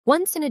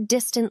Once in a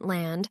distant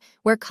land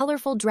where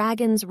colorful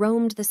dragons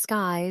roamed the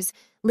skies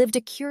lived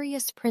a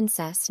curious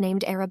princess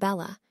named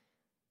Arabella.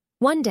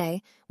 One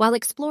day, while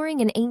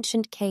exploring an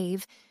ancient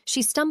cave,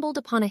 she stumbled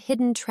upon a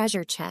hidden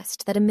treasure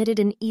chest that emitted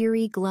an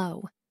eerie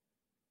glow.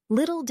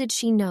 Little did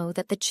she know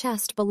that the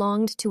chest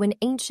belonged to an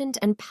ancient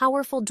and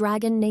powerful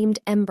dragon named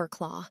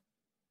Emberclaw.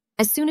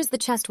 As soon as the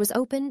chest was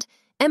opened,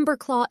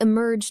 Emberclaw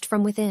emerged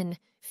from within,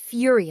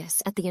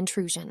 furious at the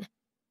intrusion.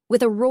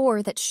 With a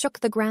roar that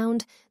shook the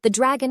ground, the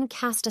dragon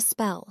cast a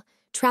spell,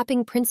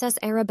 trapping Princess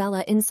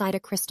Arabella inside a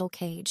crystal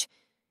cage.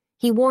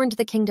 He warned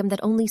the kingdom that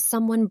only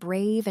someone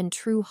brave and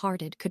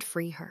true-hearted could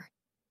free her.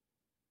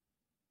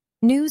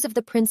 News of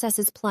the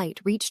princess's plight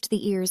reached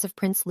the ears of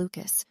Prince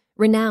Lucas,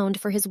 renowned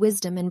for his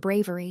wisdom and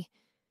bravery.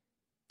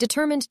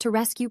 Determined to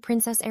rescue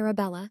Princess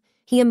Arabella,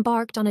 he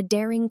embarked on a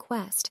daring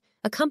quest,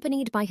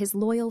 accompanied by his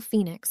loyal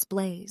phoenix,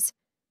 Blaze.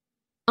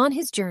 On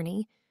his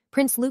journey,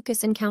 Prince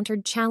Lucas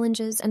encountered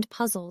challenges and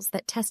puzzles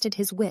that tested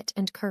his wit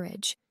and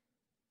courage.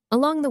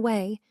 Along the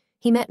way,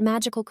 he met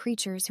magical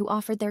creatures who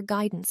offered their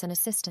guidance and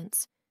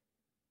assistance.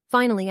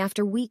 Finally,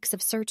 after weeks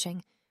of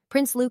searching,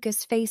 Prince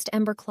Lucas faced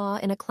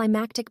Emberclaw in a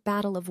climactic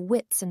battle of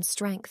wits and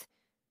strength.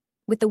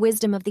 With the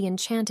wisdom of the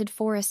enchanted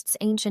forest's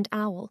ancient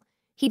owl,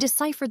 he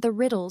deciphered the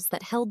riddles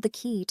that held the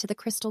key to the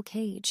crystal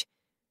cage.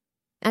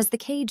 As the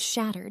cage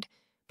shattered,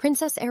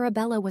 Princess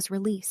Arabella was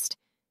released,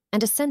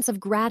 and a sense of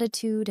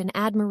gratitude and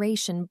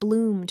admiration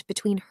bloomed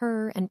between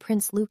her and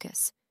Prince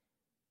Lucas.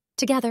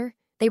 Together,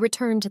 they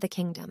returned to the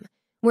kingdom,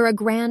 where a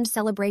grand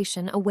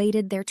celebration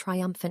awaited their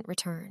triumphant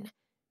return.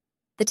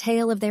 The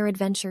tale of their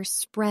adventure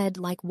spread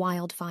like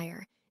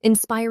wildfire,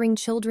 inspiring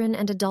children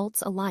and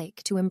adults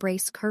alike to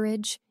embrace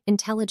courage,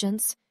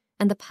 intelligence,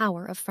 and the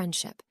power of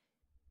friendship.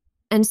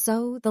 And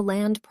so the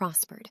land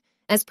prospered,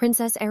 as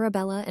Princess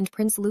Arabella and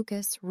Prince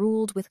Lucas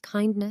ruled with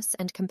kindness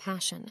and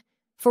compassion,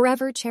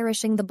 forever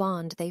cherishing the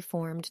bond they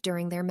formed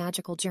during their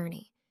magical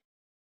journey.